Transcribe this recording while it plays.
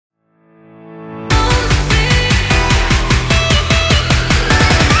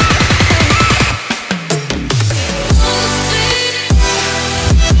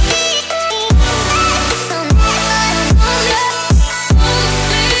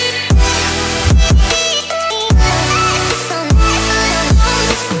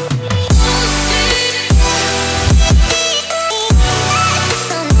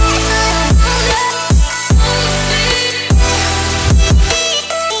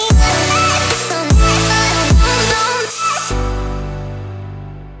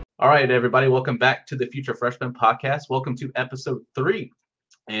right, everybody. Welcome back to the Future Freshmen Podcast. Welcome to episode 3.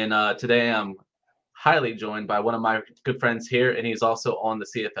 And today I'm highly joined by one of my good friends here, and he's also on the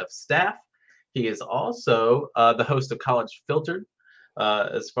CFF staff. He is also the host of College Filtered,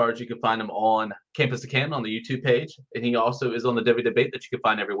 as far as you can find him on Campus to Canton on the YouTube page. And he also is on the W Debate that you can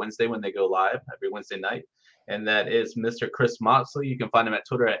find every Wednesday when they go live, every Wednesday night. And that is Mr. Chris Moxley. You can find him at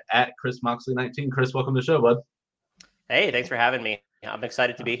Twitter at Chris Moxley19. Chris, welcome to the show, bud. Hey, thanks for having me. I'm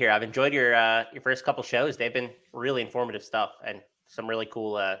excited to be here. I've enjoyed your first couple shows. They've been really informative stuff and some really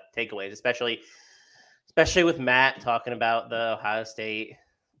cool takeaways, especially with Matt talking about the Ohio State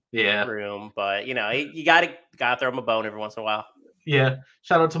room. But you gotta throw him a bone every once in a while. Yeah,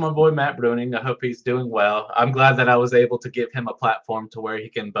 shout out to my boy Matt Bruning. I hope he's doing well. I'm glad that I was able to give him a platform to where he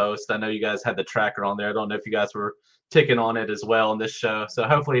can boast. I know you guys had the tracker on there. I don't know if you guys were ticking on it as well on this show. So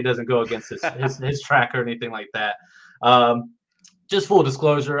hopefully he doesn't go against his tracker or anything like that. Just full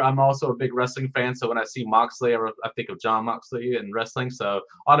disclosure, I'm also a big wrestling fan. So when I see Moxley, I think of John Moxley in wrestling. So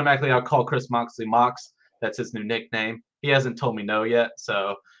automatically I'll call Chris Moxley Mox. That's his new nickname. He hasn't told me no yet.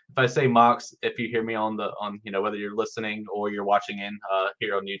 So if I say Mox, if you hear me on whether you're listening or you're watching in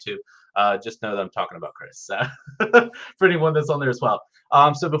here on YouTube, just know that I'm talking about Chris. For anyone that's on there as well.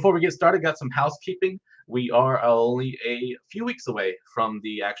 So before we get started, got some housekeeping. We are only a few weeks away from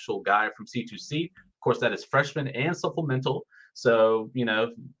the actual guy from C2C. Of course, that is freshman and supplemental. So,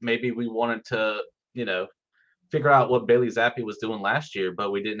 maybe we wanted to, figure out what Bailey Zappi was doing last year,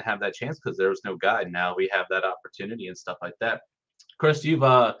 but we didn't have that chance because there was no guide. Now we have that opportunity and stuff like that. Chris, you've,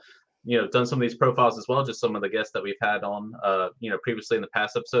 done some of these profiles as well, just some of the guests that we've had on, previously in the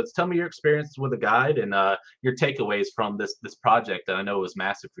past episodes. Tell me your experience with a guide and your takeaways from this project that I know was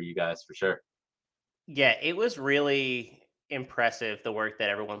massive for you guys, for sure. Yeah, it was really impressive, the work that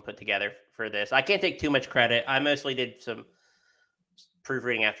everyone put together for this. I can't take too much credit. I mostly did some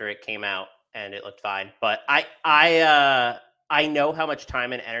proofreading after it came out and it looked fine, but I know how much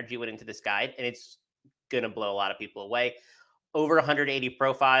time and energy went into this guide, and it's going to blow a lot of people away. Over 180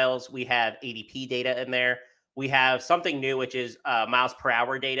 profiles. We have ADP data in there. We have something new, which is miles per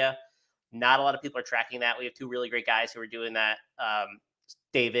hour data. Not a lot of people are tracking that. We have two really great guys who are doing that.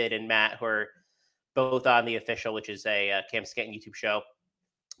 David and Matt, who are both on The Official, which is a Campus to Canton YouTube show.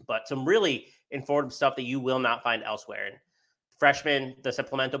 But some really informative stuff that you will not find elsewhere. And freshmen, the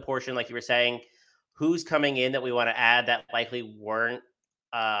supplemental portion, like you were saying, who's coming in that we want to add that likely weren't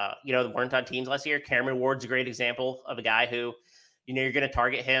on teams last year. Cameron Ward's a great example of a guy who, you're going to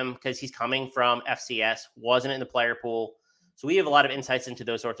target him because he's coming from FCS, wasn't in the player pool. So we have a lot of insights into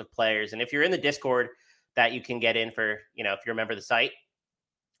those sorts of players. And if you're in the Discord that you can get in for, if you remember the site,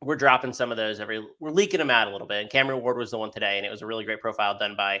 we're dropping some of those we're leaking them out a little bit. And Cameron Ward was the one today, and it was a really great profile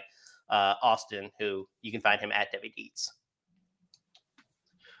done by Austin, who you can find him at Debbie Deets.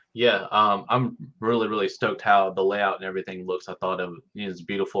 Yeah, I'm really, really stoked how the layout and everything looks. I thought it's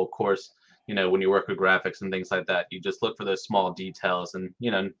beautiful. Of course, when you work with graphics and things like that, you just look for those small details, and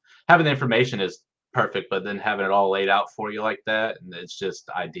having the information is perfect, but then having it all laid out for you like that, and it's just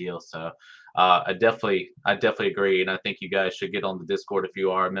ideal. So I definitely agree, and I think you guys should get on the Discord if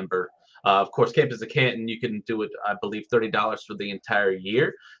you are a member. Of course, Campus to Canton, you can do it, I believe, $30 for the entire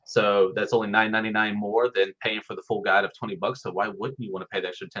year. So that's only $9.99 more than paying for the full guide of $20. So why wouldn't you want to pay the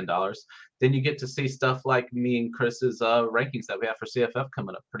extra $10? Then you get to see stuff like me and Chris's rankings that we have for CFF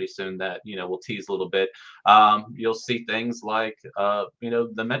coming up pretty soon that, we'll tease a little bit. You'll see things like,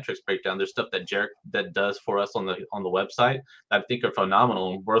 the metrics breakdown. There's stuff that Jarek that does for us on the website that I think are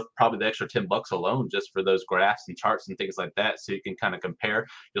phenomenal and worth probably the extra $10 alone just for those graphs and charts and things like that. So you can kind of compare.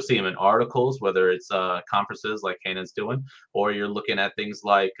 You'll see them in articles, whether it's conferences like Kanan's doing, or you're looking at things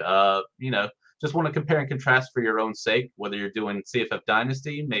like, just want to compare and contrast for your own sake, whether you're doing CFF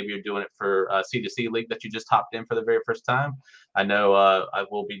Dynasty, maybe you're doing it for C2C League that you just hopped in for the very first time. I know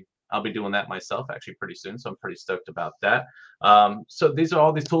I'll be doing that myself actually pretty soon, so I'm pretty stoked about that. So these are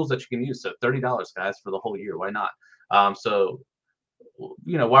all these tools that you can use. So $30, guys, for the whole year. Why not? While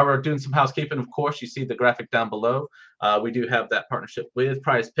we're doing some housekeeping, of course, you see the graphic down below. We do have that partnership with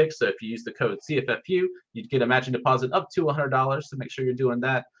Prize Picks. So if you use the code CFFU, you'd get a matching deposit up to $100. So make sure you're doing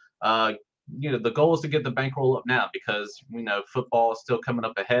that. The goal is to get the bankroll up now because football is still coming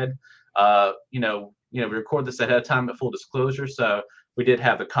up ahead. We record this ahead of time at full disclosure. So we did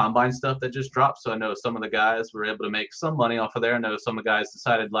have the combine stuff that just dropped. So I know some of the guys were able to make some money off of there. I know some of the guys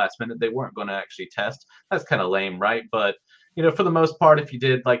decided last minute they weren't going to actually test. That's kind of lame, right? But for the most part, if you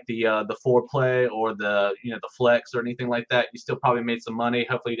did like the 4-play or the the flex or anything like that, you still probably made some money.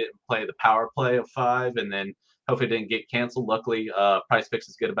 Hopefully you didn't play the power play of 5 and then hopefully it didn't get canceled. Luckily, Price Picks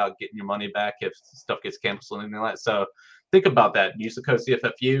is good about getting your money back if stuff gets canceled and anything like that. So think about that. Use the code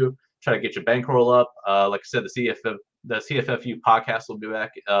CFFU. try to get your bankroll up. Like I said, the CFFU podcast will be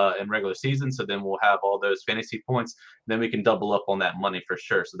back in regular season, so then we'll have all those fantasy points. Then we can double up on that money for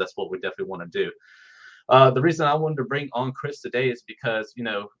sure. So that's what we definitely want to do. The reason I wanted to bring on Chris today is because,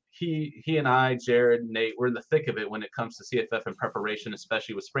 he and I, Jared, Nate, we're in the thick of it when it comes to CFF and preparation,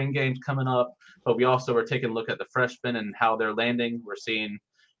 especially with spring games coming up. But we also are taking a look at the freshmen and how they're landing. We're seeing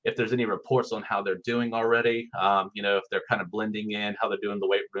if there's any reports on how they're doing already, if they're kind of blending in, how they're doing the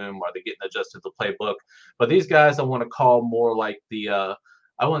weight room, are they getting adjusted to the playbook? But these guys I want to call more like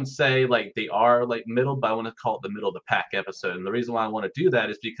I wouldn't say like they are like middle, but I want to call it the middle of the pack episode. And the reason why I want to do that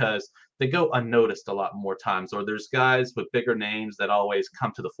is because they go unnoticed a lot more times, or there's guys with bigger names that always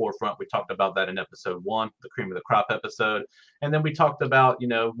come to the forefront. We talked about that in episode 1, the cream of the crop episode. And then we talked about,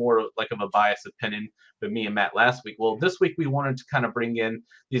 more like of a biased opinion with me and Matt last week. Well, this week we wanted to kind of bring in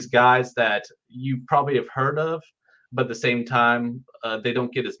these guys that you probably have heard of, but at the same time, they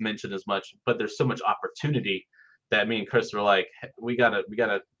don't get as mentioned as much, but there's so much opportunity that me and Chris were like, we gotta,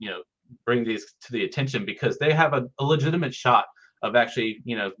 bring these to the attention because they have a legitimate shot of actually,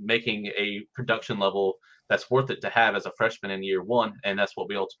 making a production level that's worth it to have as a freshman in year 1. And that's what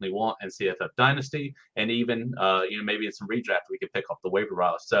we ultimately want in CFF Dynasty. And even, maybe in some redraft, we could pick up the waiver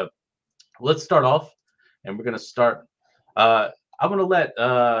wire. So let's start off, and we're going to start. I'm going to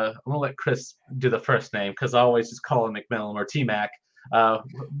let Chris do the first name because I always just call him McMillan or T-Mac.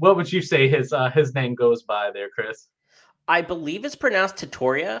 What would you say his name goes by there, Chris? I believe it's pronounced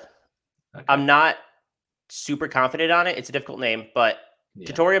Tatoria. Okay. I'm not super confident on it. It's a difficult name, but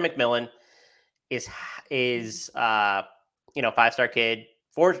Tatoria McMillan is 5-star kid,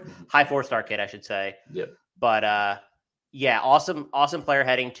 high 4-star kid, I should say. Yep. But awesome player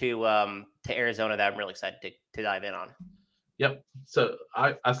heading to Arizona that I'm really excited to dive in on. Yep. So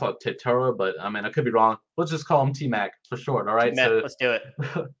I saw Totoro, but I mean I could be wrong. Let's just call him T-Mac for short. All right. T-Mac, so let's do it.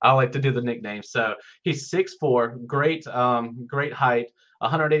 I like to do the nickname. So he's 6'4", great height,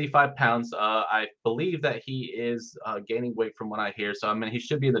 185 pounds. I believe that he is gaining weight from what I hear. So I mean he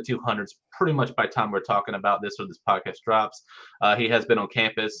should be in the 200s pretty much by the time we're talking about this or this podcast drops. He has been on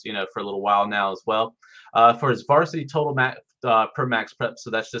campus, for a little while now as well. For his varsity total per max prep, so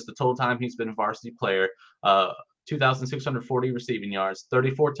that's just the total time he's been a varsity player. 2,640 receiving yards,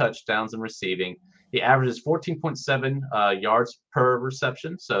 34 touchdowns in receiving. He averages 14.7 yards per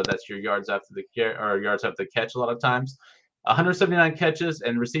reception, so that's your yards after the catch a lot of times. 179 catches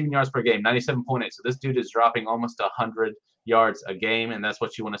and receiving yards per game, 97.8. So this dude is dropping almost 100 yards a game, and that's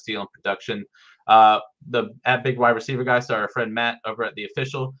what you want to see on production. At big wide receiver guy, so our friend Matt over at The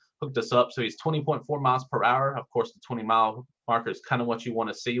Official hooked us up. So he's 20.4 miles per hour. Of course, the 20-mile marker is kind of what you want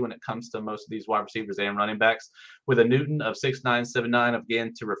to see when it comes to most of these wide receivers and running backs. With a Newton of 6'9",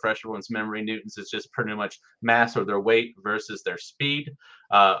 again, to refresh everyone's memory, Newton's is just pretty much mass or their weight versus their speed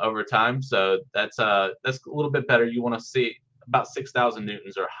over time. So that's a little bit better. You want to see about 6,000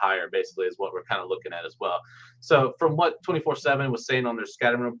 Newtons or higher, basically, is what we're kind of looking at as well. So from what 24/7 was saying on their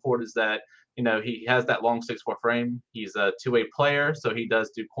scouting report is that, he has that long 6'4" frame. He's a two-way player, so he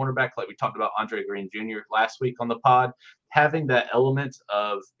does do cornerback, like we talked about Andre Green Jr. last week on the pod. Having that element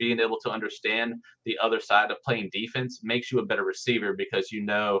of being able to understand the other side of playing defense makes you a better receiver because you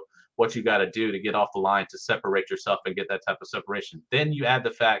know what you got to do to get off the line to separate yourself and get that type of separation. Then you add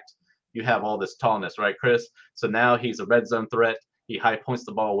the fact you have all this tallness, right, Chris? So now he's a red zone threat. He high points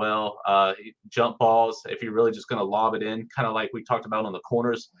the ball well. Jump balls, if you're really just going to lob it in, kind of like we talked about on the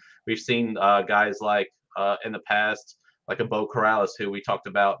corners. We've seen guys like in the past, like a Bo Corrales, who we talked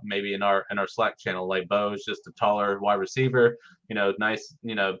about maybe in our Slack channel. Like Bo's just a taller wide receiver, nice,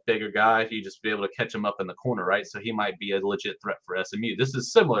 bigger guy. You just be able to catch him up in the corner, right? So he might be a legit threat for SMU. This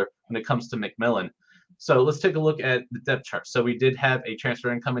is similar when it comes to McMillan. So let's take a look at the depth chart. So we did have a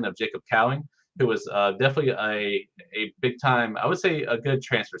transfer incoming of Jacob Cowing, who was definitely a big time, I would say a good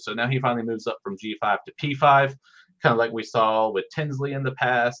transfer. So now he finally moves up from G5 to P5, kind of like we saw with Tinsley in the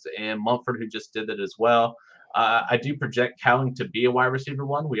past and Mumford, who just did it as well. I do project Cowing to be a wide receiver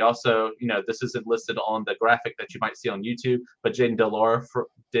 1. We also, this isn't listed on the graphic that you might see on YouTube, but Jaden Delora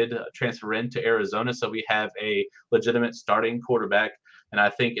did transfer into Arizona. So we have a legitimate starting quarterback. And I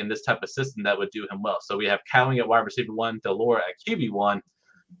think in this type of system, that would do him well. So we have Cowing at wide receiver 1, Delora at QB1.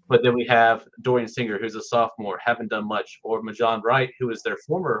 But then we have Dorian Singer, who's a sophomore, haven't done much, or Majon Wright, who is their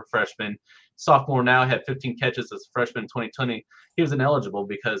former freshman, sophomore now, had 15 catches as a freshman in 2020. He was ineligible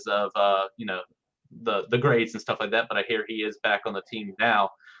because of, the grades and stuff like that, but I hear he is back on the team now.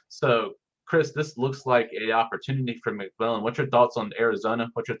 So, Chris, this looks like an opportunity for McMillan. What's your thoughts on Arizona?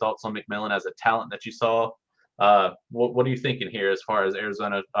 What's your thoughts on McMillan as a talent that you saw? What are you thinking here as far as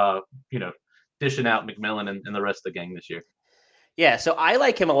Arizona, dishing out McMillan and the rest of the gang this year? Yeah, so I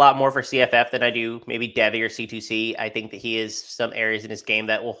like him a lot more for CFF than I do maybe Devi or C2C. I think that he is some areas in his game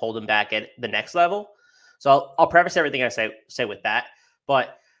that will hold him back at the next level. So I'll preface everything I say with that.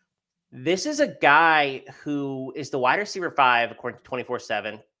 But this is a guy who is the wide receiver 5, according to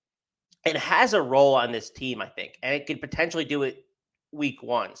 24/7, and has a role on this team, I think. And it could potentially do it week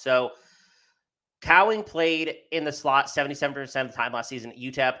 1. So Cowing played in the slot 77% of the time last season at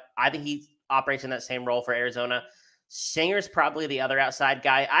UTEP. I think he operates in that same role for Arizona. Singer's probably the other outside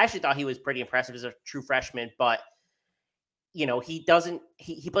guy. I actually thought he was pretty impressive as a true freshman, but he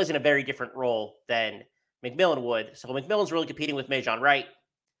plays in a very different role than McMillan would. So McMillan's really competing with Majon Wright.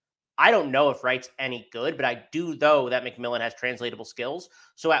 I don't know if Wright's any good, but I do know that McMillan has translatable skills.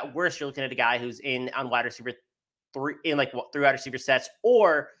 So at worst, you're looking at a guy who's on wide receiver 3, in like 3 wide receiver sets,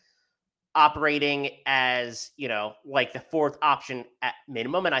 or operating as, like the 4th option at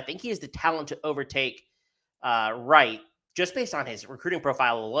minimum. And I think he has the talent to overtake Wright just based on his recruiting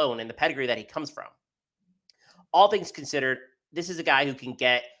profile alone and the pedigree that he comes from. All things considered, this is a guy who can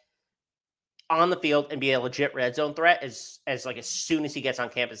get on the field and be a legit red zone threat as soon as he gets on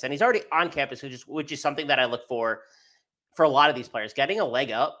campus. And he's already on campus, which is something that I look for a lot of these players. Getting a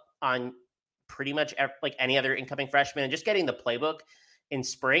leg up on pretty much like any other incoming freshman and just getting the playbook in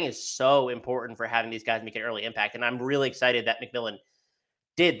spring is so important for having these guys make an early impact. And I'm really excited that McMillan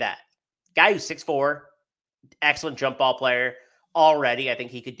did that. Guy who's 6'4", excellent jump ball player already. I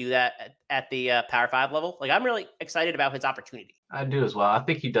think he could do that at the Power 5 level. Like, I'm really excited about his opportunity. I do as well. I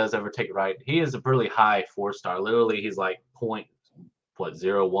think he does overtake Wright. He is a really high 4-star. Literally, he's like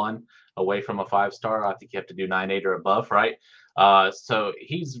 0.01 away from a 5-star. I think you have to do 9.8 or above, right? So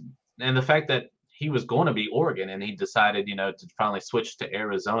and the fact that he was going to be Oregon and he decided, to finally switch to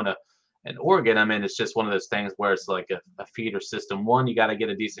Arizona. And Oregon, I mean, it's just one of those things where it's like a feeder system. One, you got to get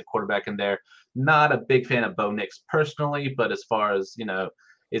a decent quarterback in there. Not a big fan of Bo Nix personally, but as far as,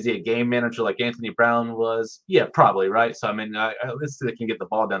 is he a game manager like Anthony Brown was? Yeah, probably, right? So, I mean, at least they can get the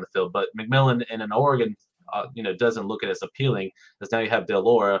ball down the field. But McMillan in an Oregon, doesn't look as appealing as now you have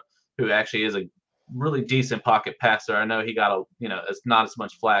Delora, who actually is a really decent pocket passer. I know he got it's not as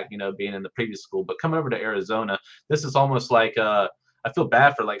much flack, being in the previous school. But coming over to Arizona, this is almost like I feel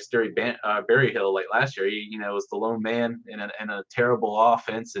bad for like Berryhill like last year. He, was the lone man in a terrible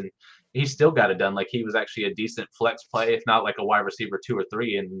offense, and he still got it done. Like, he was actually a decent flex play, if not like a wide receiver 2 or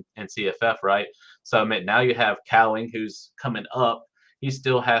 3 in CFF, right? So I mean, now you have Cowing, who's coming up. He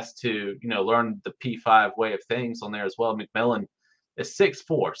still has to, learn the P5 way of things on there as well. McMillan is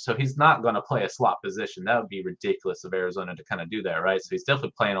 6'4", so he's not going to play a slot position. That would be ridiculous of Arizona to kind of do that, right? So he's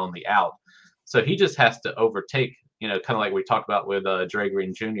definitely playing on the out. So he just has to overtake, kind of like we talked about with Dre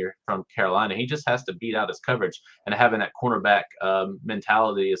Green Jr. from Carolina. He just has to beat out his coverage and having that cornerback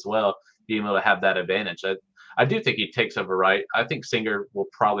mentality as well, being able to have that advantage. I do think he takes over Wright. I think Singer will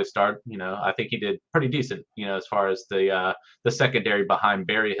probably start. I think he did pretty decent, as far as the secondary behind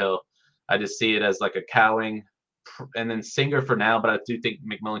Berryhill. I just see it as like a Cowing and then Singer for now, but I do think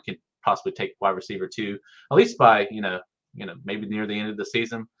McMillan can possibly take wide receiver 2, at least by, maybe near the end of the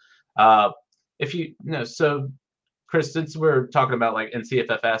season. So Chris, since we're talking about like in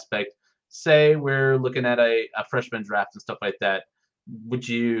CFF aspect, say we're looking at a freshman draft and stuff like that, would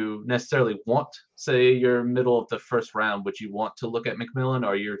you necessarily want, say you're middle of the first round, would you want to look at McMillan,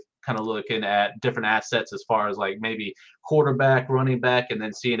 or you're kind of looking at different assets as far as like maybe quarterback, running back, and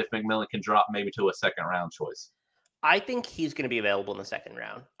then seeing if McMillan can drop maybe to a second round choice? I think he's going to be available in the second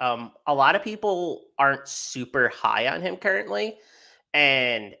round. A lot of people aren't super high on him currently.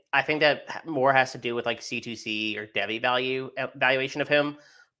 And I think that more has to do with like C2C or Devi valuation of him,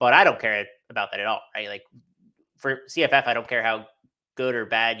 but I don't care about that at all, right? Like, for CFF, I don't care how good or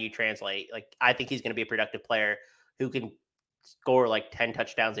bad you translate. Like, I think he's going to be a productive player who can score like 10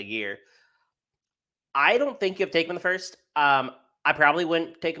 touchdowns a year. I don't think you have to take him in the first. I probably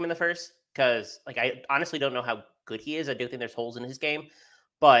wouldn't take him in the first because, like, I honestly don't know how good he is. I do think there's holes in his game,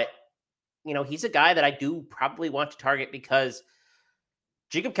 but he's a guy that I do probably want to target because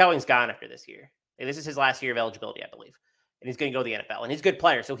Jacob Cowing's gone after this year. And this is his last year of eligibility, I believe. And he's going to go to the NFL. And he's a good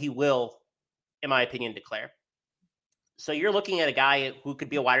player, so he will, in my opinion, declare. So you're looking at a guy who could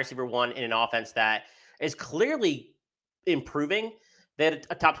be a wide receiver 1 in an offense that is clearly improving. They had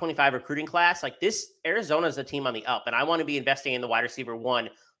a top 25 recruiting class. Like, this, Arizona is a team on the up, and I want to be investing in the wide receiver 1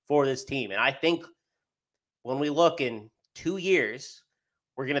 for this team. And I think when we look in 2 years,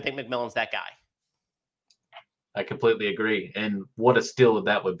 we're going to think McMillan's that guy. I completely agree. And what a steal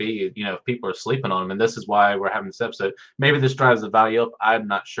that would be, if people are sleeping on him. And this is why we're having this episode. Maybe this drives the value up. I'm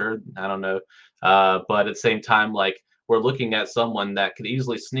not sure. I don't know. But at the same time, like, we're looking at someone that could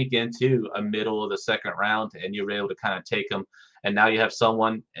easily sneak into a middle of the second round, and you're able to kind of take them. And now you have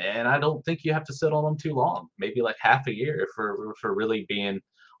someone, and I don't think you have to sit on them too long, maybe like half a year for really being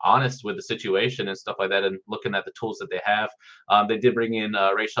honest with the situation and stuff like that, and looking at the tools that they have. They did bring in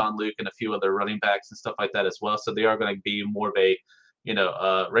Rayshawn Luke and a few other running backs and stuff like that as well. So they are going to be more of a,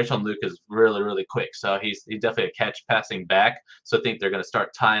 Rayshawn Luke is really, really quick. So he's definitely a catch passing back. So I think they're going to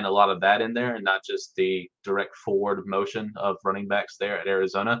start tying a lot of that in there and not just the direct forward motion of running backs there at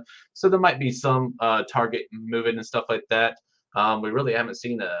Arizona. So there might be some target moving and stuff like that. We really haven't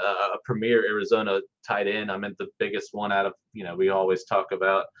seen a premier Arizona tight end. I mean, the biggest one out of, we always talk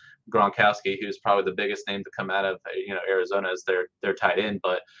about Gronkowski, who's probably the biggest name to come out of, Arizona as their tight end.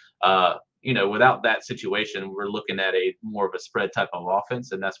 But, without that situation, we're looking at a more of a spread type of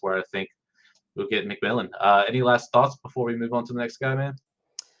offense. And that's where I think we'll get McMillan. Any last thoughts before we move on to the next guy, man?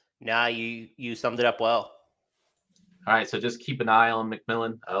 Nah, you summed it up well. All right, so just keep an eye on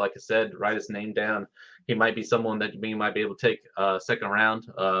McMillan. Like I said, write his name down. He might be someone that we might be able to take second round.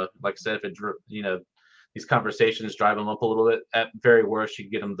 Like I said, if it, these conversations drive him up a little bit. At very worst, you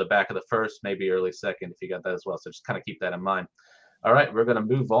can get him the back of the first, maybe early second if you got that as well. So just kind of keep that in mind. All right, we're going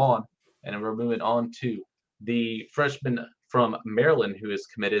to move on, and we're moving on to the freshman from Maryland who is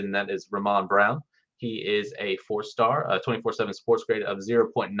committed, and that is Ramon Brown. He is a 4-star, 24/7 sports grade of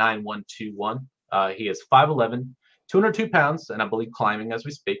 0.9121. He is 5'11", 202 pounds, and I believe climbing as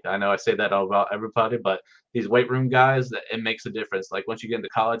we speak. I know I say that all about everybody, but these weight room guys, it makes a difference. Like once you get into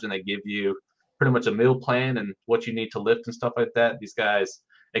college and they give you pretty much a meal plan and what you need to lift and stuff like that, these guys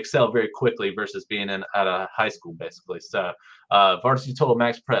excel very quickly versus being at a high school, basically. So varsity total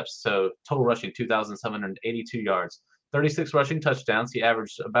max preps, so total rushing 2,782 yards, 36 rushing touchdowns. He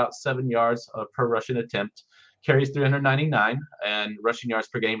averaged about 7 yards per rushing attempt. Carries 399 and rushing yards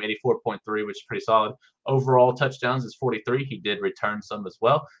per game 84.3, which is pretty solid. Overall touchdowns is 43. He did return some as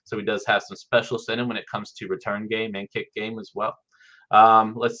well, so he does have some specialists in him when it comes to return game and kick game as well.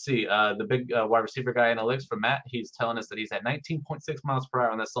 Let's see. The big wide receiver guy analytics from Matt, he's telling us that he's at 19.6 miles per hour,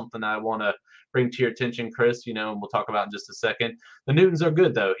 and that's something I want to bring to your attention, Chris. And we'll talk about in just a second. The Newtons are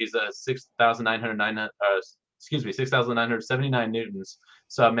good though. He's a 6,979 Newtons.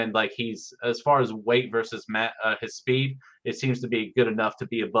 So I mean, like he's, as far as weight versus his speed, it seems to be good enough to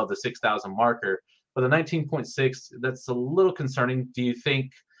be above the 6,000 marker. But the 19.6, that's a little concerning. Do you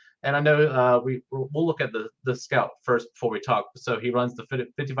think? And I know we'll look at the scout first before we talk. So he runs the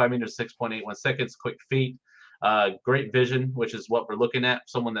 55 meters, 6.81 seconds, quick feet, great vision, which is what we're looking at.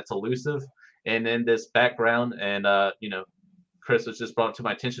 Someone that's elusive, and in this background, and Chris was just brought to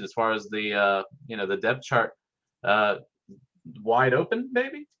my attention as far as the the depth chart. Wide open,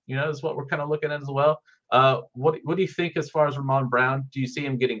 maybe, is what we're kind of looking at as well. What do you think as far as Ramon Brown? Do you see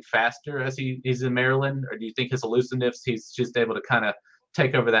him getting faster as he's in Maryland, or do you think his elusiveness, he's just able to kind of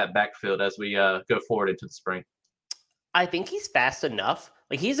take over that backfield as we go forward into the spring? I think he's fast enough.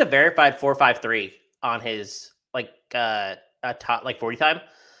 Like he's a verified 4.53 on his a top 40 time.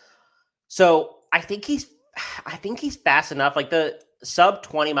 So I think he's fast enough. Like the sub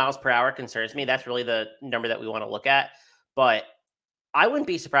 20 miles per hour concerns me. That's really the number that we want to look at. But I wouldn't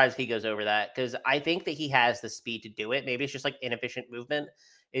be surprised if he goes over that, because I think that he has the speed to do it. Maybe it's just like inefficient movement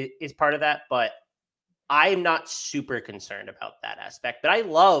is part of that. But I'm not super concerned about that aspect. But I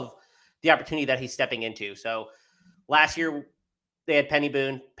love the opportunity that he's stepping into. So last year they had Penny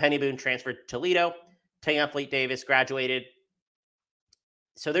Boone. Penny Boone transferred to Toledo. Tayon Fleet Davis graduated.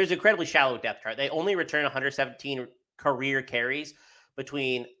 So there's an incredibly shallow depth chart. They only return 117 career carries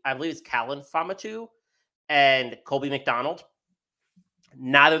between, I believe it's Callan Famatu and Colby McDonald.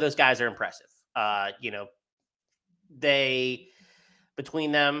 Neither of those guys are impressive. They,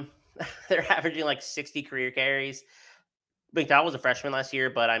 between them, they're averaging like 60 career carries. McDonald was a freshman last year,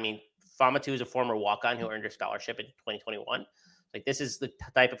 but I mean, Famatu is a former walk-on who earned a scholarship in 2021. Like this is the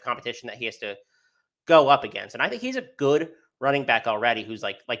type of competition that he has to go up against. And I think he's a good running back already, who's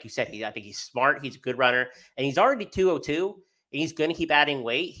like you said, I think he's smart. He's a good runner, and he's already 202, and he's going to keep adding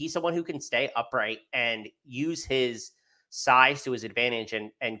weight. He's someone who can stay upright and use his size to his advantage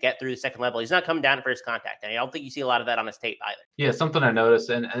and get through the second level. He's not coming down at first contact, and I don't think you see a lot of that on his tape either. Yeah, something I noticed,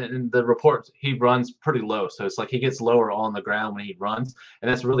 and in the report, he runs pretty low. So it's like he gets lower on the ground when he runs, and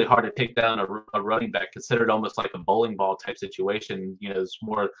that's really hard to take down a running back, considered almost like a bowling ball type situation. It's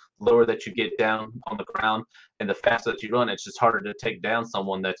more lower that you get down on the ground, and the faster that you run, it's just harder to take down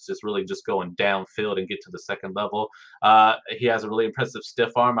someone that's just really just going downfield and get to the second level. He has a really impressive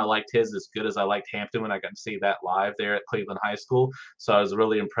stiff arm. I liked his as good as I liked Hampton when I got to see that live there at Cleveland High School. So I was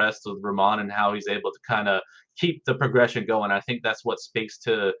really impressed with Ramon and how he's able to kind of keep the progression going. I think that's what speaks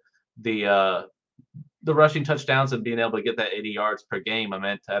to the the rushing touchdowns and being able to get that 80 yards per game. I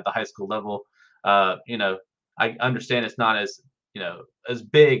meant at the high school level, I understand it's not as as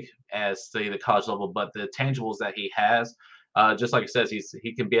big as say the college level, but the tangibles that he has, just like it says,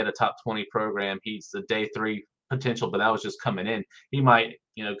 he can be at a top 20 program. He's the day 3 potential, but that was just coming in. He might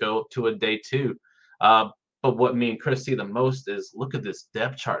go to a day 2. But what me and Chris see the most is look at this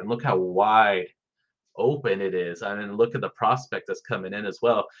depth chart and look how wide open it is. I mean, look at the prospect that's coming in as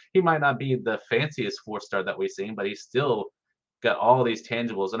well. He might not be the fanciest 4-star that we've seen, but he's still got all these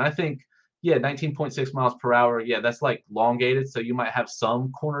tangibles. And I think, 19.6 miles per hour. Yeah, that's like elongated. So you might have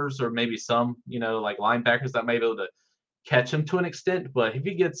some corners or maybe some, like linebackers that may be able to catch him to an extent. But if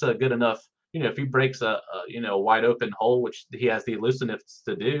he gets a good enough, if he breaks a wide open hole, which he has the elusiveness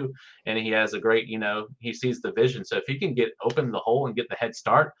to do, and he has a great, he sees the vision. So if he can get open the hole and get the head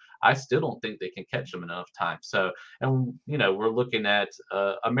start, I still don't think they can catch him enough time. So, and we're looking at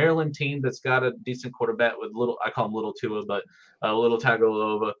a Maryland team that's got a decent quarterback with I call him Little Tua, but Little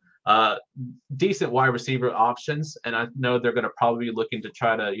Tagovailoa. Decent wide receiver options, and I know they're going to probably be looking to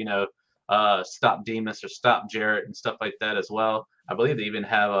try to stop Demas or stop Jarrett and stuff like that as well. I believe they even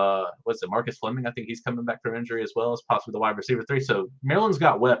have Marcus Fleming. I think he's coming back from injury as well as possibly the wide receiver 3. So Maryland's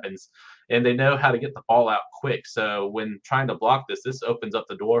got weapons, and they know how to get the ball out quick. So when trying to block this opens up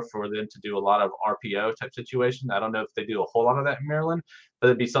the door for them to do a lot of RPO type situation. I don't know if they do a whole lot of that in Maryland, but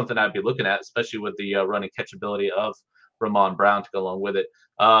it'd be something I'd be looking at, especially with the running catchability of Ramon Brown to go along with it.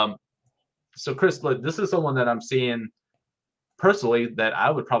 So Chris, look, this is someone that I'm seeing personally that I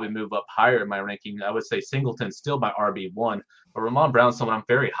would probably move up higher in my ranking. I would say Singleton's still my RB1, but Ramon Brown's someone I'm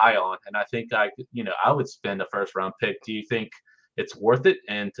very high on, and I think I would spend a 1st-round pick. Do you think it's worth it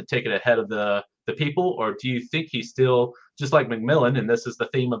and to take it ahead of the people, or do you think he's still just like McMillan? And this is the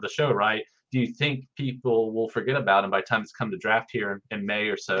theme of the show, right? Do you think people will forget about him by the time it's come to draft here in May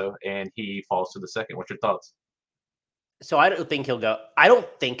or so, and he falls to the 2nd? What's your thoughts? So I don't think he'll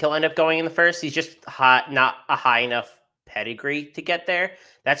end up going in the 1st. He's just not a high enough pedigree to get there.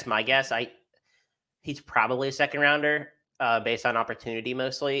 That's my guess. He's probably a 2nd-rounder based on opportunity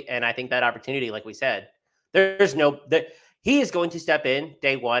mostly. And I think that opportunity, like we said, he is going to step in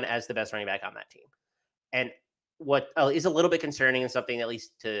day 1 as the best running back on that team. And what is a little bit concerning and something at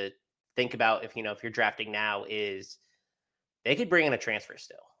least to think about if you're drafting now is they could bring in a transfer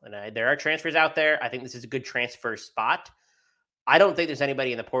still. And there are transfers out there. I think this is a good transfer spot. I don't think there's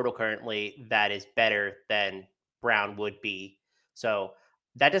anybody in the portal currently that is better than Brown would be. So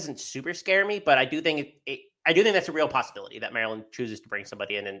that doesn't super scare me, but I do think that's a real possibility that Maryland chooses to bring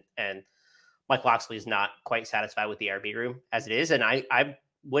somebody in, and Mike Moxley is not quite satisfied with the RB room as it is. And I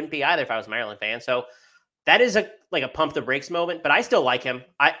wouldn't be either if I was a Maryland fan. So that is a pump the brakes moment, but I still like him.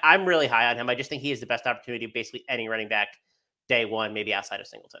 I'm really high on him. I just think he has the best opportunity of basically any running back day 1, maybe outside of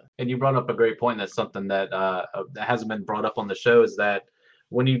Singleton. And you brought up a great point. That's something that hasn't been brought up on the show, is that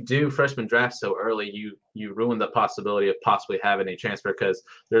when you do freshman draft so early, you ruin the possibility of possibly having a transfer, because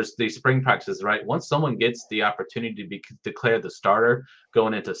there's these spring practices, right? Once someone gets the opportunity to be declared the starter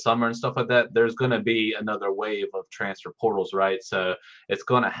going into summer and stuff like that, there's going to be another wave of transfer portals, right? So it's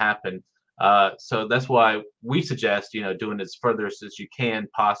going to happen. So that's why we suggest, doing it as further as you can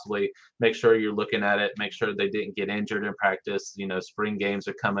possibly. Make sure you're looking at it. Make sure they didn't get injured in practice. Spring games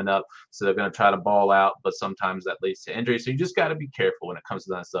are coming up, so they're going to try to ball out, but sometimes that leads to injury. So you just got to be careful when it comes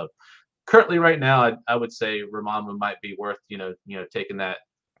to that stuff. Currently, right now, I would say Ramon might be worth, taking that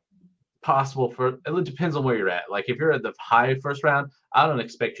possible for. It depends on where you're at. Like if you're at the high 1st round, I don't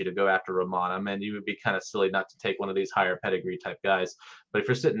expect you to go after Ramon. I mean, you would be kind of silly not to take one of these higher pedigree type guys. But if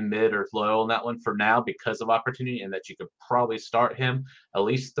you're sitting mid or low on that one for now because of opportunity and that you could probably start him at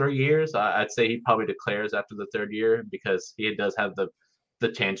least 3 years, I'd say he probably declares after the 3rd year, because he does have the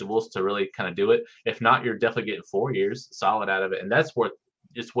tangibles to really kind of do it. If not, you're definitely getting 4 years solid out of it, and that's worth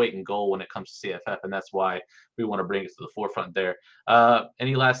just weight and goal when it comes to CFF, and that's why we want to bring it to the forefront there.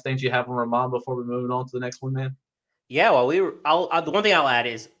 Any last things you have on Ramon before we move on to the next one, man? Yeah, well, the one thing I'll add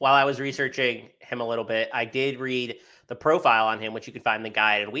is while I was researching him a little bit, I did read the profile on him, which you can find in the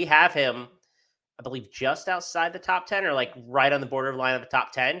guide, and we have him, I believe, just outside the top 10 or right on the borderline of the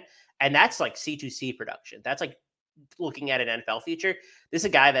top 10, and that's like C2C production. That's like looking at an NFL future. This is a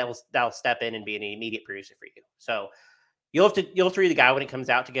guy that'll step in and be an immediate producer for you. So You'll have to read the guy when it comes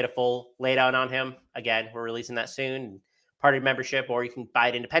out to get a full laydown on him. Again, we're releasing that soon. Part of membership, or you can buy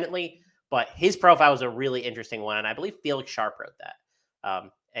it independently. But his profile was a really interesting one, and I believe Felix Sharp wrote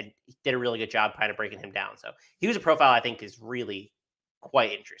that. And he did a really good job kind of breaking him down. So he was a profile I think is really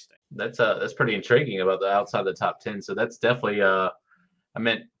quite interesting. That's pretty intriguing about the outside the top 10. So that's definitely I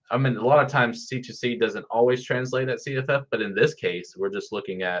mean a lot of times C2C doesn't always translate at CFF, but in this case, we're just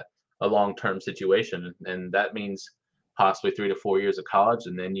looking at a long-term situation, and that means possibly 3 to 4 years of college,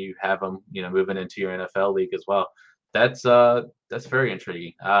 and then you have them, moving into your NFL league as well. That's very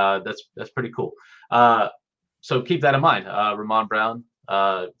intriguing. That's pretty cool. So keep that in mind. Ramon Brown,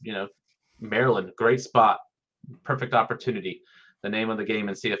 Maryland, great spot, perfect opportunity. The name of the game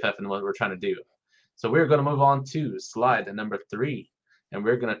in CFF and what we're trying to do. So we're going to move on to slide number 3, and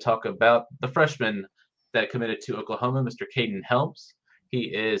we're going to talk about the freshman that committed to Oklahoma, Mr. Caden Helms. He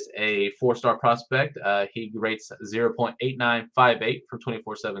is a 4-star prospect. He rates 0.8958 from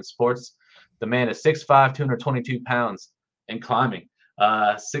 24/7 Sports. The man is 6'5", 222 pounds, and climbing.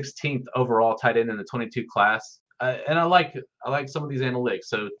 16th overall tight end in the 22 class. And I like some of these analytics.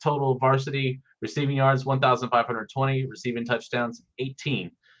 So total varsity receiving yards 1,520, receiving touchdowns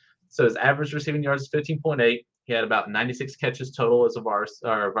 18. So his average receiving yards is 15.8. He had about 96 catches total as a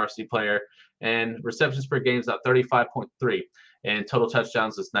varsity player, and receptions per game is at 35.3, and total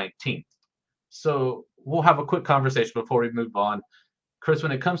touchdowns is 19. So we'll have a quick conversation before we move on. Chris,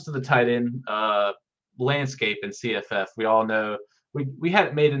 when it comes to the tight end landscape in CFF, we all know we had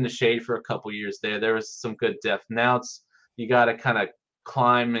it made in the shade for a couple years there. There was some good depth. Now you got to kind of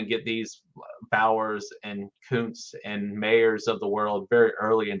climb and get these Bowers and Kuntz and Mayers of the world very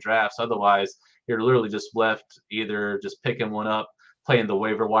early in drafts. Otherwise, you're literally just left either just picking one up, playing the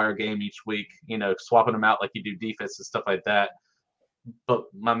waiver wire game each week, swapping them out like you do defense and stuff like that. But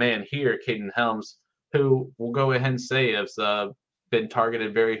my man here, Caden Helms, who we'll go ahead and say has been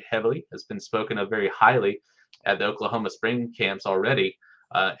targeted very heavily, has been spoken of very highly at the Oklahoma spring camps already,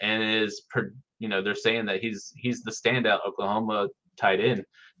 and is, they're saying that he's the standout Oklahoma tight end.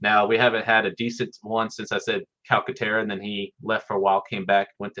 Now, we haven't had a decent one since I said Calcaterra, and then he left for a while, came back,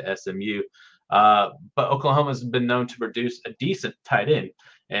 went to SMU. But Oklahoma's been known to produce a decent tight end.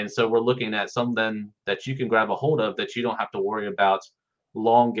 And so we're looking at something that you can grab a hold of that you don't have to worry about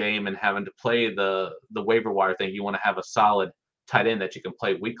long game and having to play the waiver wire thing. You want to have a solid tight end that you can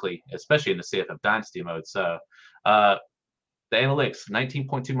play weekly, especially in the CFF Dynasty mode. So the analytics,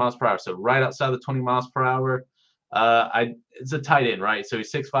 19.2 miles per hour. So right outside the 20 miles per hour. It's a tight end, right? So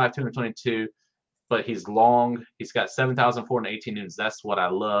he's 6'5", 222, but he's long. He's got 7,418 newtons. That's what I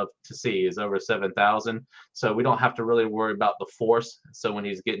love to see, is over 7,000. So we don't have to really worry about the force. So when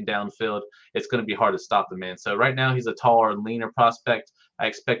he's getting downfield, it's going to be hard to stop the man. So right now he's a taller and leaner prospect. I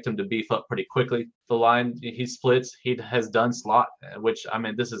expect him to beef up pretty quickly. The line he splits, he has done slot, which,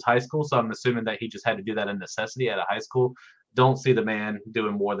 this is high school, so I'm assuming that he just had to do that in necessity at a high school. Don't see the man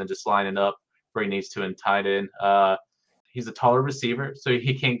doing more than just lining up where he needs to in tight end. He's a taller receiver, so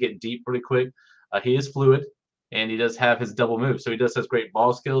he can get deep really quick. He is fluid, and he does have his double move. So he does have great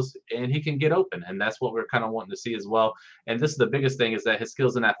ball skills, and he can get open, and that's what we're kind of wanting to see as well. And this is the biggest thing, is that his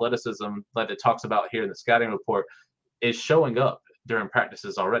skills and athleticism that it talks about here in the scouting report is showing up during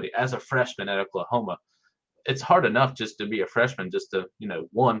practices already. As a freshman at Oklahoma, it's hard enough just to be a freshman, just to,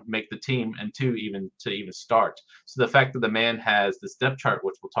 one, make the team, and two, even start. So the fact that the man has this depth chart,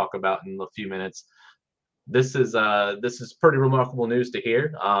 which we'll talk about in a few minutes, this is pretty remarkable news to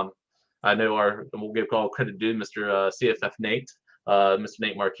hear. I know we'll give all credit to Mr. CFF Nate, Mr.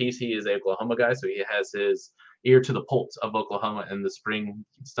 Nate Marquise. He is an Oklahoma guy, so he has his ear to the pulse of Oklahoma and the spring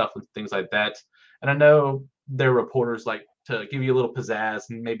stuff and things like that. And I know their reporters like to give you a little pizzazz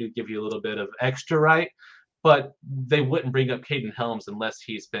and maybe give you a little bit of extra, right? But they wouldn't bring up Caden Helms unless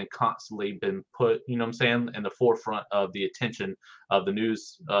he's been constantly been put, in the forefront of the attention of the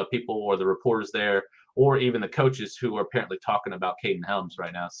news people or the reporters there, or even the coaches who are apparently talking about Caden Helms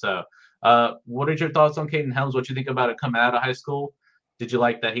right now. So what are your thoughts on Caden Helms? What you think about it coming out of high school? Did you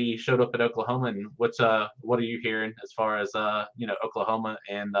like that he showed up at Oklahoma? And what are you hearing as far as Oklahoma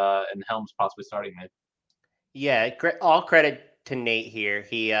and Helms possibly starting, man? Yeah, all credit to Nate here.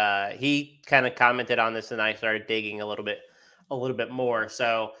 He kind of commented on this, and I started digging a little bit more.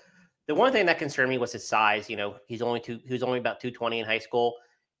 So the one thing that concerned me was his size. He was only about 220 in high school.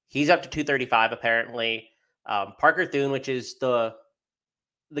 He's up to 235 apparently. Parker Thune, which is the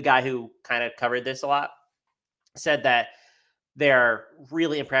guy who kind of covered this a lot, said that they're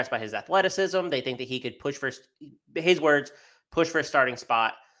really impressed by his athleticism. They think that he could push for a starting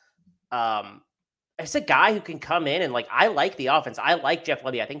spot. It's a guy who can come in and, I like the offense. I like Jeff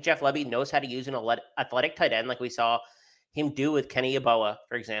Lebby. I think Jeff Lebby knows how to use an athletic tight end, like we saw him do with Kenny Yeboah,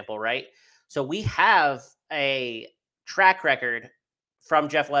 for example, right? So we have a track record from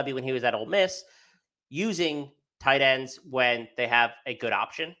Jeff Lebby when he was at Ole Miss using tight ends when they have a good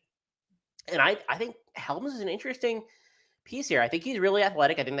option. And I think Helms is an interesting piece here. I think he's really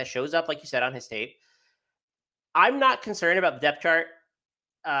athletic. I think that shows up, like you said, on his tape. I'm not concerned about the depth chart.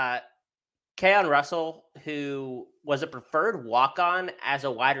 Keon Russell, who was a preferred walk-on as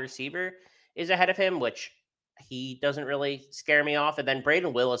a wide receiver, is ahead of him, which he doesn't really scare me off. And then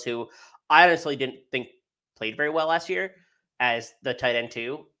Braden Willis, who I honestly didn't think played very well last year as the tight end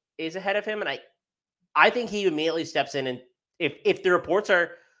too, is ahead of him. And I think he immediately steps in, and if the reports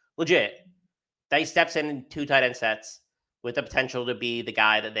are legit, that he steps in 2 tight end sets with the potential to be the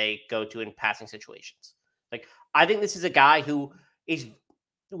guy that they go to in passing situations. Like, I think this is a guy who is,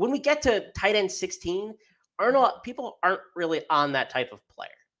 when we get to tight end 16, people aren't really on that type of player.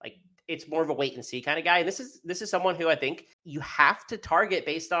 Like, it's more of a wait and see kind of guy. And this is someone who I think you have to target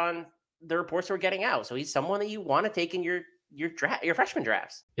based on the reports we're getting out. So he's someone that you want to take in your freshman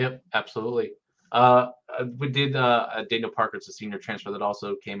drafts. Yep, absolutely. We did Daniel Parker's a senior transfer that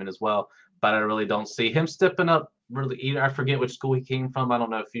also came in as well, but I really don't see him stepping up really either. I forget which school he came from. I don't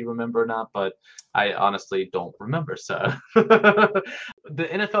know if you remember or not, but I honestly don't remember. So the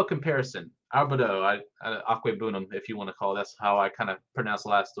NFL comparison, Alberto, Akwe Bunum, if you want to call it, that's how I kind of pronounce the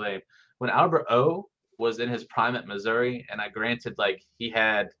last name. When Albert O was in his prime at Missouri, and I granted like he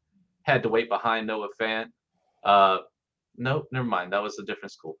had to wait behind Noah Fant. No, never mind. That was a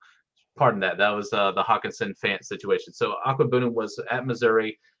different school. Pardon that. That was the Hawkinson Fant situation. So Akwe Bunum was at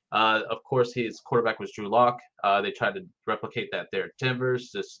Missouri. Of course, his quarterback was Drew Lock. They tried to replicate that there at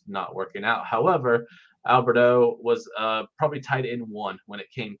Denver's, just not working out. However, Alberto was probably tight end 1 when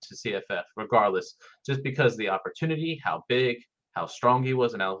it came to CFF, regardless, just because the opportunity, how big, how strong he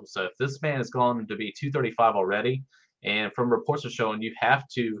was. And so if this man has gone to be 235 already, and from reports are showing you have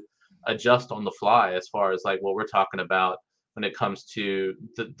to adjust on the fly as far as like what we're talking about when it comes to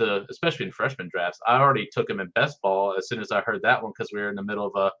the especially in freshman drafts. I already took him in best ball as soon as I heard that one, because we were in the middle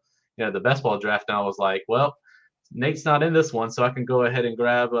of the best ball draft, and I was like, well, Nate's not in this one, so I can go ahead and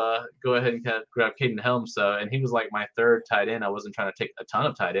grab Caden Helms. And he was like my 3rd tight end. I wasn't trying to take a ton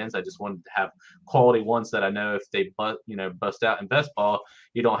of tight ends. I just wanted to have quality ones that I know if they bust out in best ball,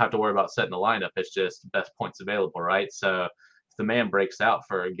 you don't have to worry about setting the lineup. It's just best points available, right? So if the man breaks out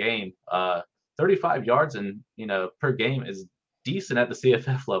for a game, 35 yards and per game is decent at the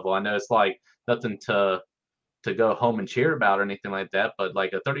CFF level. I know it's like nothing to go home and cheer about or anything like that, but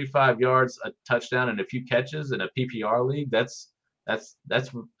like a 35 yards, a touchdown, and a few catches in a PPR league, that's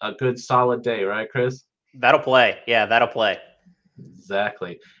a good solid day, right, Chris? That'll play. Yeah, that'll play.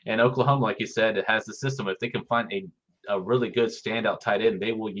 Exactly. And Oklahoma, like you said, it has the system. If they can find a really good standout tight end,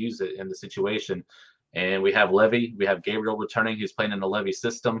 they will use it in the situation. And we have Levy, we have Gabriel returning. He's playing in the Levy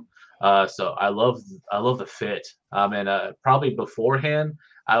system. So I love the fit. And probably beforehand,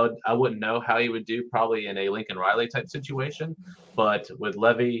 I wouldn't know how he would do probably in a Lincoln Riley type situation, but with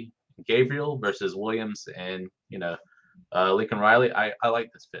Levy, Gabriel versus Williams and Lincoln Riley, I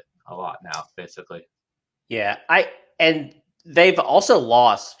like this fit a lot now, basically. Yeah, and they've also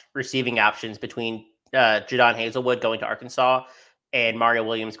lost receiving options between Jadon Hazelwood going to Arkansas and Mario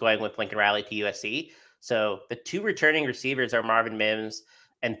Williams going with Lincoln Riley to USC. So the 2 returning receivers are Marvin Mims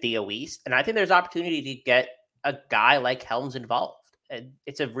and Theo Weiss. And I think there's opportunity to get a guy like Helms involved. And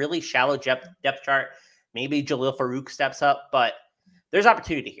it's a really shallow depth chart. Maybe Jalil Farouk steps up, but there's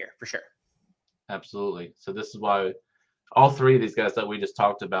opportunity here for sure. Absolutely. So this is why all 3 of these guys that we just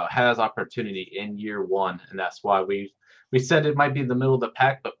talked about has opportunity in year 1. And that's why we said it might be the middle of the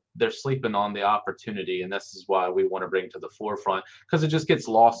pack, but they're sleeping on the opportunity. And this is why we want to bring to the forefront, because it just gets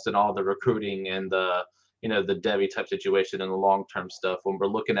lost in all the recruiting and the Debbie type situation and the long-term stuff when we're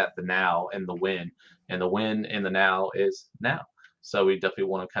looking at the now and the win. And the win in the now is now. So we definitely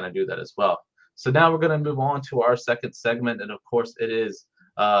want to kind of do that as well. So now we're going to move on to our second segment. And of course it is,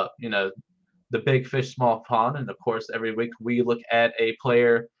 the big fish, small pond. And of course, every week we look at a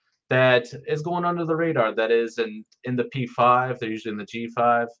player that is going under the radar, that is in the P5. They're usually in the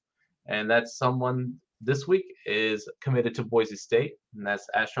G5. And that's someone this week is committed to Boise State, and that's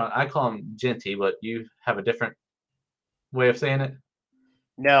Ashton. I call him Jeanty, but you have a different way of saying it?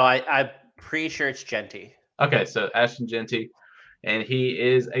 No, I'm pretty sure it's Jeanty. Okay, so Ashton Jeanty, and he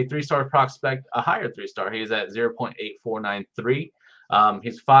is a 3-star prospect, a higher 3-star. He is at 0.8493.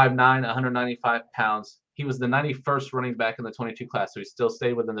 He's 5'9", 195 pounds. He was the 91st running back in the 22 class, so he still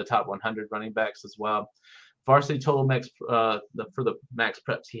stayed within the top 100 running backs as well. Varsity total max for the max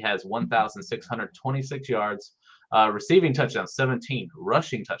preps, he has 1,626 yards, receiving touchdowns 17,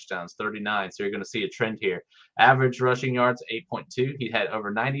 rushing touchdowns 39. So you're going to see a trend here. Average rushing yards 8.2. He had over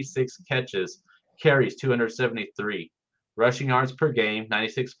 96 catches, carries 273. Rushing yards per game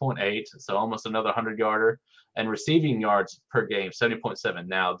 96.8, so almost another 100-yarder, and receiving yards per game 70.7.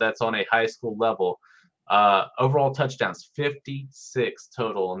 Now that's on a high school level. Overall touchdowns, 56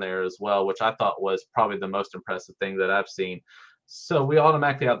 total in there as well, which I thought was probably the most impressive thing that I've seen. So we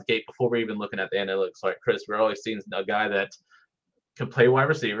automatically out the gate before we're even looking at the analytics. Like Chris, we're always seeing a guy that can play wide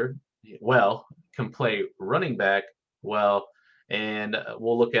receiver well, can play running back well, and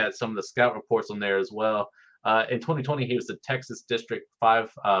we'll look at some of the scout reports on there as well. In 2020, he was the Texas District 5A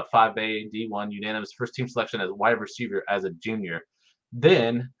D1 unanimous first team selection as wide receiver as a junior.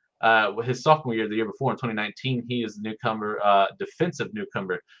 Then his sophomore year, the year before in 2019, he is a newcomer, defensive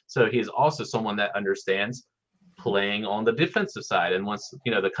newcomer. So he is also someone that understands playing on the defensive side. And once,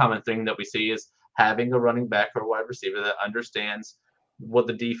 the common thing that we see is having a running back or a wide receiver that understands what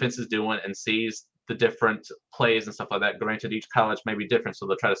the defense is doing and sees the different plays and stuff like that. Granted, each college may be different, so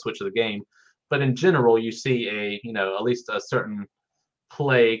they'll try to switch the game. But in general, you see at least a certain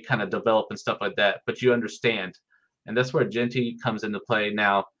play kind of develop and stuff like that, but you understand. And that's where Jeanty comes into play.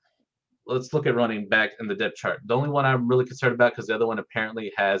 Now, let's look at running back in the depth chart. The only one I'm really concerned about, because the other one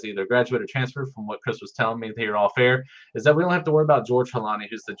apparently has either graduate or transfer from what Chris was telling me here off air, is that we don't have to worry about George Halani,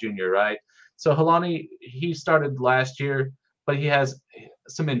 who's the junior, right? So Halani, he started last year, but he has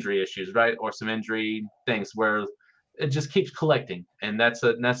some injury issues, right? Or some injury things where it just keeps collecting. And that's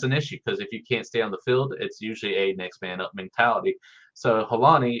an issue, because if you can't stay on the field, it's usually a next man up mentality. So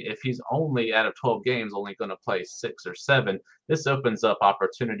Halani, if he's only out of 12 games, only going to play 6 or 7, this opens up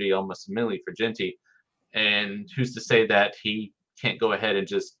opportunity almost immediately for Jeanty. And who's to say that he can't go ahead and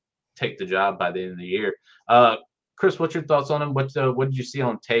just take the job by the end of the year? Chris, what's your thoughts on him? What did you see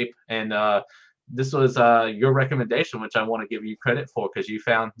on tape? And this was your recommendation, which I want to give you credit for, because you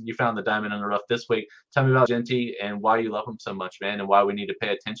found the diamond in the rough this week. Tell me about Jeanty and why you love him so much, man, and why we need to pay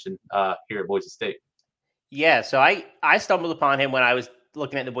attention here at Boise State. Yeah, so I stumbled upon him when I was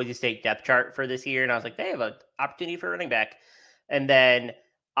looking at the Boise State depth chart for this year, and I was like, they have an opportunity for running back. And then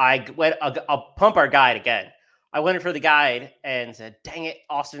I went, I'll pump our guide again. I went for the guide and said, dang it,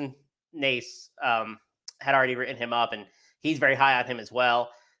 Austin Nace had already written him up, and he's very high on him as well.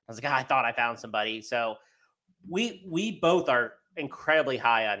 I was like, I thought I found somebody. So we both are incredibly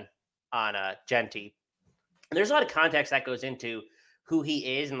high on Jeanty. And there's a lot of context that goes into who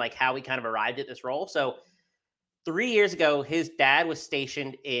he is and like how he kind of arrived at this role. So 3 years ago, his dad was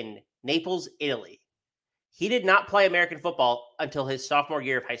stationed in Naples, Italy. He did not play American football until his sophomore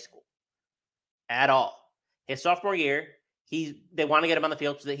year of high school at all. His sophomore year, they want to get him on the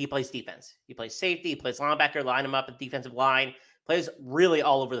field so that he plays defense. He plays safety, he plays linebacker, line him up at defensive line, plays really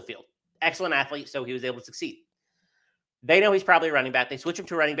all over the field. Excellent athlete, so he was able to succeed. They know he's probably a running back. They switch him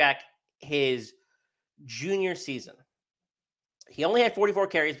to running back his junior season. He only had 44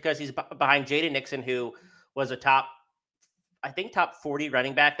 carries because he's behind Jaden Nixon, who was a top 40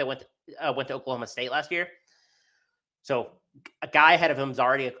 running back that went to Oklahoma State last year. So a guy ahead of him is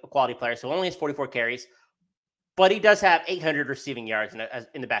already a quality player, so only has 44 carries. But he does have 800 receiving yards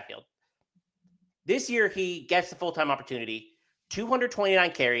in the backfield. This year, he gets the full-time opportunity,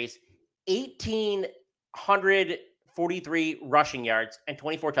 229 carries, 1,843 rushing yards, and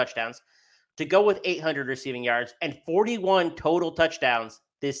 24 touchdowns to go with 800 receiving yards and 41 total touchdowns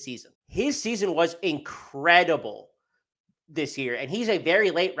this season. His season was incredible this year, and he's a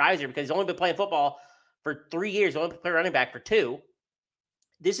very late riser because he's only been playing football for 3 years, only played running back for 2.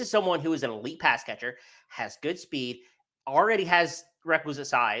 This is someone who is an elite pass catcher, has good speed, already has requisite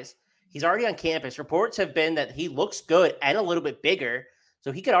size. He's already on campus. Reports have been that he looks good and a little bit bigger,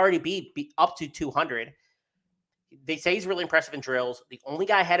 so he could already be up to 200. They say he's really impressive in drills. The only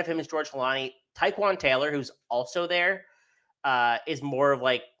guy ahead of him is George Halani. Tyquan Taylor, who's also there, is more of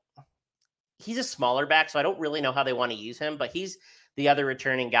like, he's a smaller back, so I don't really know how they want to use him, but he's the other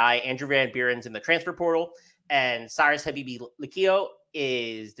returning guy. Andrew Van Buren's in the transfer portal, and Cyrus Habibi Likio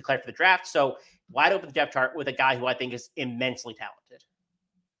is declared for the draft. So wide open depth chart with a guy who I think is immensely talented.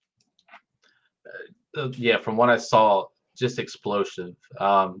 Yeah, from what I saw, just explosive.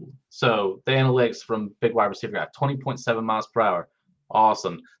 So the analytics from big wide receiver got 20.7 miles per hour.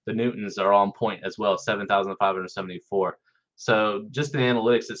 Awesome. The Newtons are on point as well, 7,574. So just the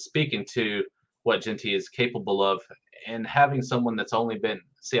analytics is speaking to what Jeanty is capable of, and having someone that's only been,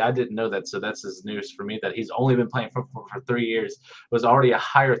 I didn't know that, so that's his news for me, that he's only been playing for 3 years, was already a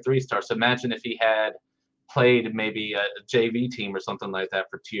higher 3-star. So imagine if he had played maybe a JV team or something like that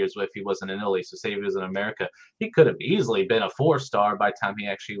for 2 years if he wasn't in Italy. So say he was in America, he could have easily been a 4-star by the time he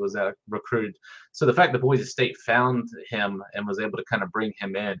actually was recruited. So the fact that Boise State found him and was able to kind of bring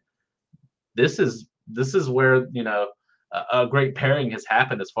him in, this is where, a great pairing has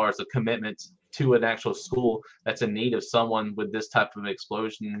happened as far as the commitment to an actual school that's in need of someone with this type of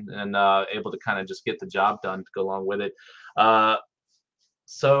explosion and able to kind of just get the job done to go along with it.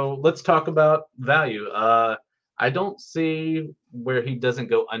 So let's talk about value. I I don't see where he doesn't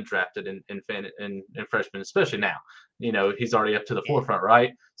go undrafted in freshman, especially now. He's already up to the forefront,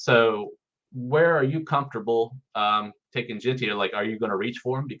 right? So where are you comfortable taking Jeanty? Or like, are you going to reach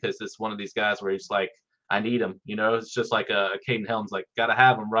for him because it's one of these guys where he's like, I need him. It's just like a Caden Helms, like got to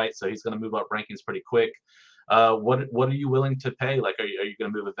have him, right? So he's going to move up rankings pretty quick. What are you willing to pay? Like, are you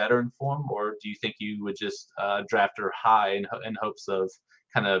going to move a veteran for him, or do you think you would just draft her high in hopes of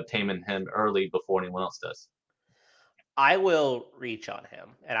kind of taming him early before anyone else does? I will reach on him,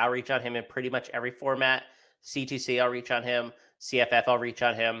 and I'll reach on him in pretty much every format. C2C, I'll reach on him. CFF, I'll reach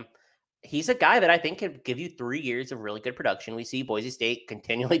on him. He's a guy that I think can give you 3 years of really good production. We see Boise State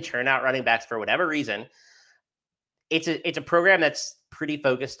continually churn out running backs for whatever reason. It's a program that's pretty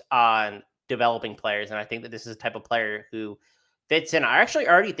focused on developing players, and I think that this is a type of player who fits in. I actually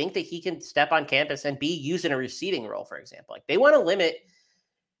already think that he can step on campus and be used in a receiving role, for example. Like, they want to limit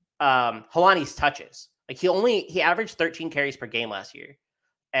Helani's touches. Like, he averaged 13 carries per game last year,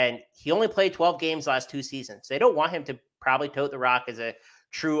 and he only played 12 games last 2 seasons. They don't want him to probably tote the rock as a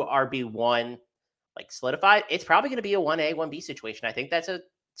true RB1, like solidified. It's probably going to be a 1A, 1B situation. I think that's a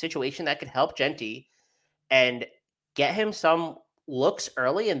situation that could help Jeanty and get him some looks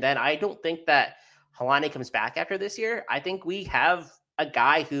early. And then I don't think that Helani comes back after this year. I think we have a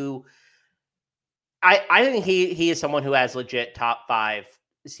guy who I think he is someone who has legit top 5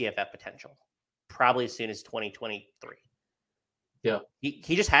 CFF potential, probably as soon as 2023. Yeah.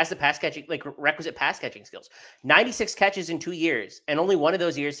 He just has the pass catching, like requisite pass catching skills. 96 catches in 2 years. And only one of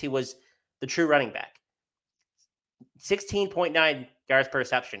those years he was the true running back. 16.9 yards per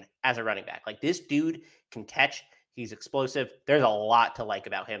reception as a running back. Like, this dude can catch. He's explosive. There's a lot to like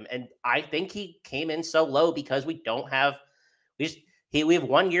about him. And I think he came in so low because we have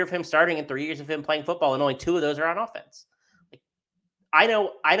 1 year of him starting and 3 years of him playing football, and only 2 of those are on offense. Like, I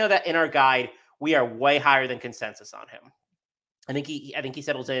know that in our guide, we are way higher than consensus on him. I think he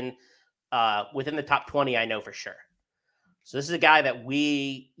settles in within the top 20, I know for sure. So this is a guy that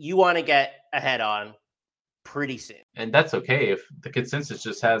you want to get ahead on pretty soon. And that's okay if the consensus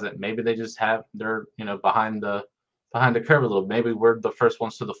just hasn't. Maybe they're behind the curve a little. Maybe we're the first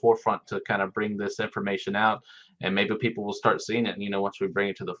ones to the forefront to kind of bring this information out, and maybe people will start seeing it, once we bring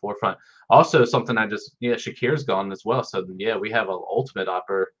it to the forefront. Also, something Shakir's gone as well. So we have an ultimate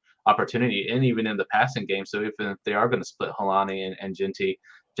opportunity, and even in the passing game. So even if they are going to split Helani and Jeanty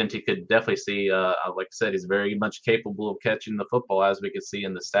could definitely see, like I said, he's very much capable of catching the football, as we could see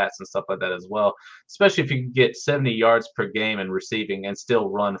in the stats and stuff like that as well. Especially if you can get 70 yards per game in receiving and still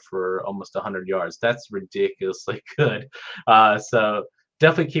run for almost 100 yards. That's ridiculously good. So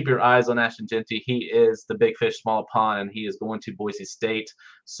definitely keep your eyes on Ashton Jeanty. He is the big fish, small pond, and he is going to Boise State.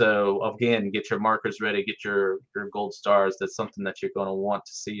 So again, get your markers ready, get your gold stars. That's something that you're going to want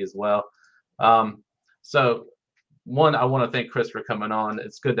to see as well. So one, I want to thank Chris for coming on.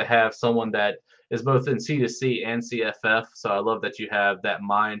 It's good to have someone that is both in C2C and CFF. So I love that you have that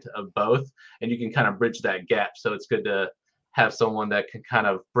mind of both, and you can kind of bridge that gap. So it's good to have someone that can kind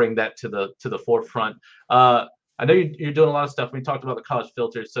of bring that to the forefront. I know you're doing a lot of stuff. We talked about the college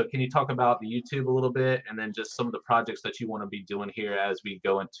filters. So can you talk about the YouTube a little bit, and then just some of the projects that you want to be doing here as we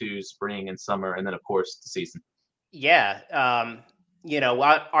go into spring and summer, and then of course the season? Yeah.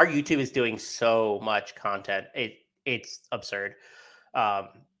 Our YouTube is doing so much content. It's absurd.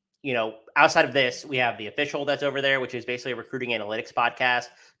 Outside of this, we have the official that's over there, which is basically a recruiting analytics podcast.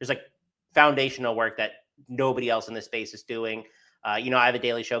 There's like foundational work that nobody else in this space is doing. I have a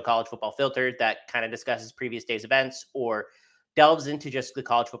daily show, College Football Filtered, that kind of discusses previous day's events or delves into just the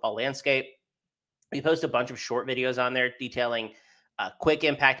college football landscape. We post a bunch of short videos on there detailing quick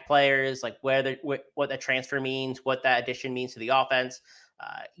impact players, like what that transfer means, what that addition means to the offense.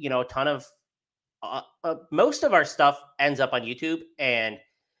 A ton of most of our stuff ends up on YouTube, and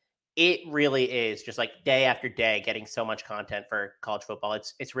it really is just like day after day getting so much content for college football.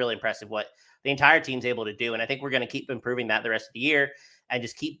 It's really impressive what the entire team's able to do. And I think we're going to keep improving that the rest of the year and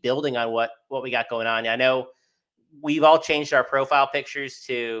just keep building on what we got going on. I know we've all changed our profile pictures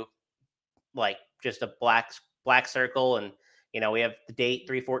to like just a black circle. And, we have the date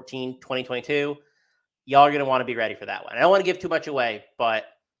 3/14/2022. Y'all are going to want to be ready for that one. I don't want to give too much away, but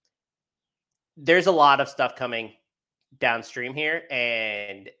there's a lot of stuff coming downstream here,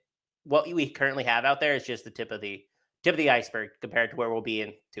 and what we currently have out there is just the tip of the iceberg compared to where we'll be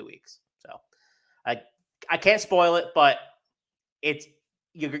in 2 weeks. So I can't spoil it, but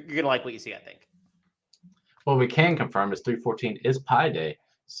you're gonna like what you see, I think. Well, we can confirm is 3/14 is Pie Day,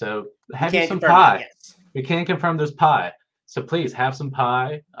 so have you some pie. Yes. We can confirm there's pie. So please have some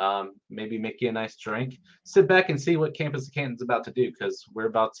pie, maybe make you a nice drink. Sit back and see what Campus of Canton's about to do, because we're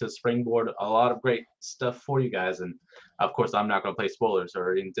about to springboard a lot of great stuff for you guys. And of course, I'm not going to play spoilers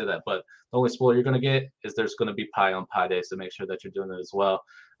or even do that. But the only spoiler you're going to get is there's going to be pie on Pie Day. So make sure that you're doing it as well.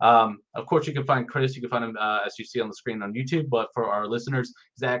 Of course, you can find Chris. You can find him as you see on the screen on YouTube. But for our listeners,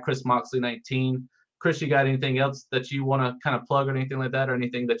 he's at Chris Moxley 19. Chris, you got anything else that you want to kind of plug or anything like that, or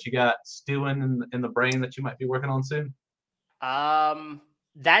anything that you got stewing in the brain that you might be working on soon?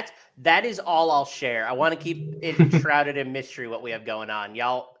 That is all I'll share. I want to keep it shrouded in mystery what we have going on.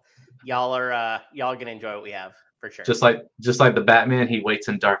 Y'all are gonna enjoy what we have for sure. Just like the Batman, he waits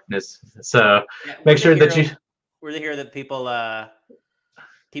in darkness. So make sure that we're the hero that people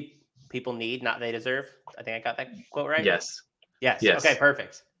need, not they deserve. I think I got that quote right. Yes. Okay,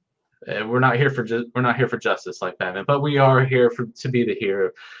 perfect. We're not here for justice like Batman, but we are here to be the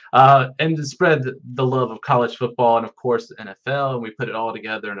hero, and to spread the love of college football and of course NFL. And we put it all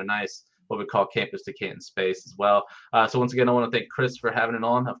together in a nice what we call Campus to Canton space as well. So once again, I want to thank Chris for having it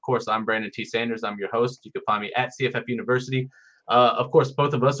on. Of course, I'm Brandon T. Sanders. I'm your host. You can find me at CFF University. Of course,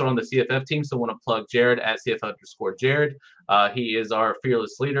 both of us are on the CFF team, so I want to plug Jared at CFF_Jared. He is our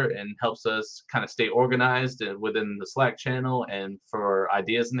fearless leader and helps us kind of stay organized and within the Slack channel and for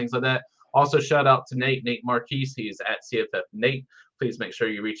ideas and things like that. Also, shout out to Nate Marquise. He's at CFF Nate. Please make sure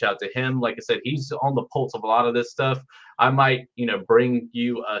you reach out to him. Like I said, he's on the pulse of a lot of this stuff. I might, bring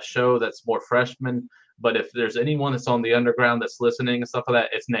you a show that's more freshman. But if there's anyone that's on the underground that's listening and stuff like that,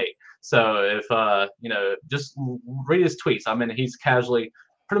 it's Nate. So if, just read his tweets. I mean, he's casually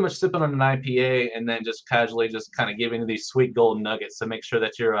pretty much sipping on an IPA and then just casually just kind of giving these sweet golden nuggets. So make sure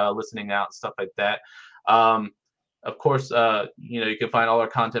that you're listening out and stuff like that. Of course, you can find all our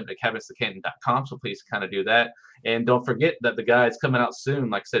content at cabinstocanton.com. So please kind of do that. And don't forget that the guide's coming out soon.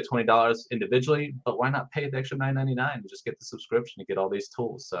 Like I said, $20 individually, but why not pay the extra $9.99 and just get the subscription to get all these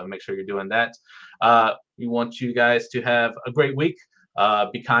tools? So make sure you're doing that. We want you guys to have a great week.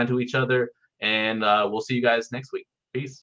 Be kind to each other, and we'll see you guys next week. Peace.